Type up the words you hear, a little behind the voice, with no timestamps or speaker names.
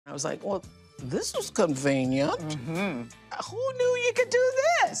I was like, well, this was convenient. Who knew you could do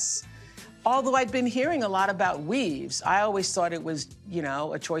this? Although I'd been hearing a lot about weaves, I always thought it was, you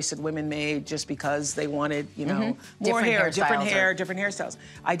know, a choice that women made just because they wanted, you know, more hair, different hairstyles.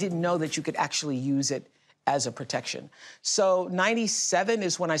 I didn't know that you could actually use it as a protection. So 97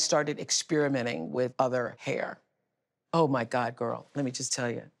 is when I started experimenting with other hair. Oh my God, girl, let me just tell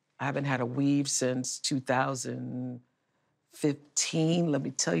you, I haven't had a weave since 2015. Let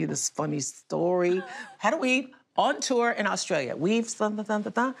me tell you this funny story. Had a weave on tour in Australia. Weave,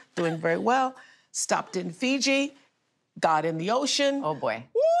 doing very well. Stopped in Fiji, got in the ocean. Oh boy.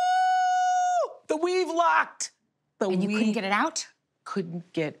 Woo! The weave locked. And you couldn't get it out?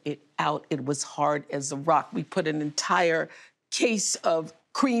 Couldn't get it out. It was hard as a rock. We put an entire case of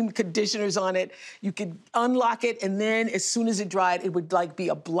cream conditioners on it. You could unlock it, and then as soon as it dried, it would like be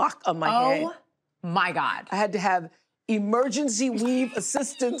a block on my head. Oh my God. I had to have emergency weave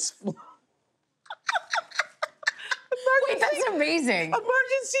assistance. Wait, that's amazing.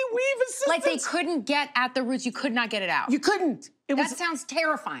 Emergency weave assistance. Like they couldn't get at the roots, you could not get it out. You couldn't. That sounds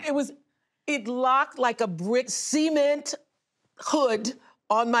terrifying. It locked like a brick cement hood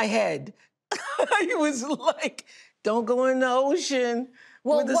on my head. It was like, don't go in the ocean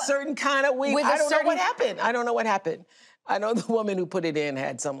with a certain kind of weave. I don't know what happened. I don't know what happened. I know the woman who put it in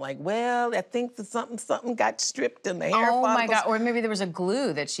had some like, well, I think that something got stripped in the hair follicles. Oh my God, or maybe there was a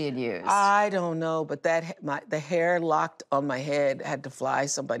glue that she had used. I don't know, but the hair locked on my head. Had to fly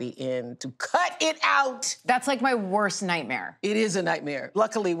somebody in to cut it out. That's like my worst nightmare. It is a nightmare.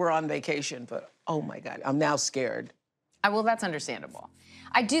 Luckily, we're on vacation, but oh my God, I'm now scared. Well, that's understandable.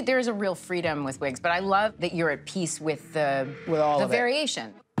 There is a real freedom with wigs, but I love that you're at peace with the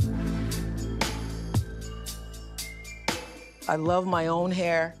variation. I love my own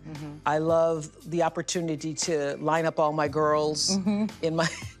hair. I love the opportunity to line up all my girls in my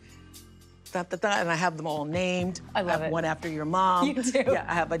and I have them all named. I love have one after your mom. You do? Yeah,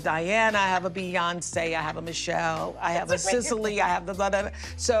 I have a Diana, I have a Beyonce, I have a Michelle, I have a Cicely, I have the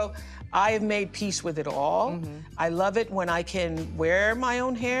So I have made peace with it all. I love it when I can wear my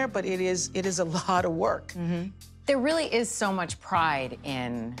own hair, but it is a lot of work. There really is so much pride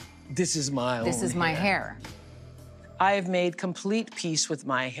in this is my own This is my hair. I have made complete peace with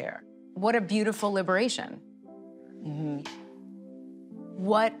my hair. What a beautiful liberation.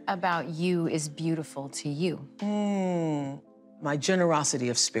 What about you is beautiful to you? My generosity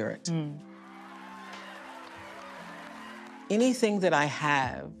of spirit. Anything that I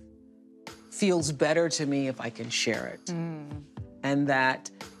have feels better to me if I can share it. And that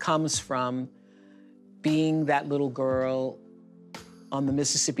comes from being that little girl on the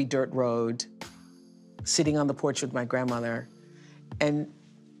Mississippi dirt road, sitting on the porch with my grandmother. And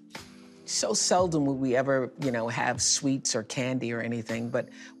so seldom would we ever, you know, have sweets or candy or anything, but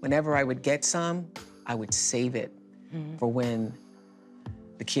whenever I would get some, I would save it for when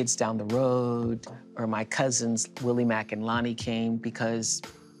the kids down the road or my cousins, Willie Mack and Lonnie, came, because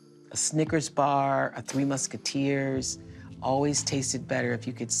a Snickers bar, a Three Musketeers always tasted better if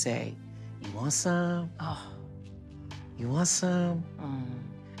you could say, you want some? Oh. You want some?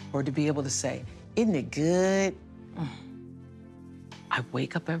 Or to be able to say, isn't it good? I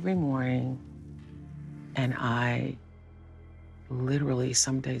wake up every morning and I literally,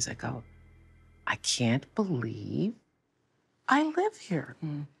 some days I go, I can't believe I live here.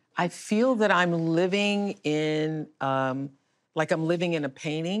 I feel that I'm living in, like I'm living in a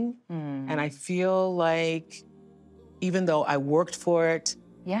painting. And I feel like even though I worked for it,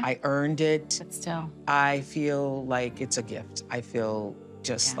 I earned it. But still. I feel like it's a gift. I feel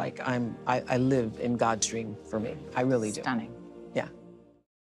just like I live in God's dream for me. I really do. Stunning. Yeah.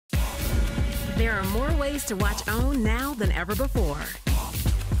 There are more ways to watch OWN now than ever before.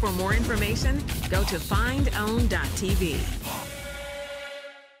 For more information, go to findown.tv.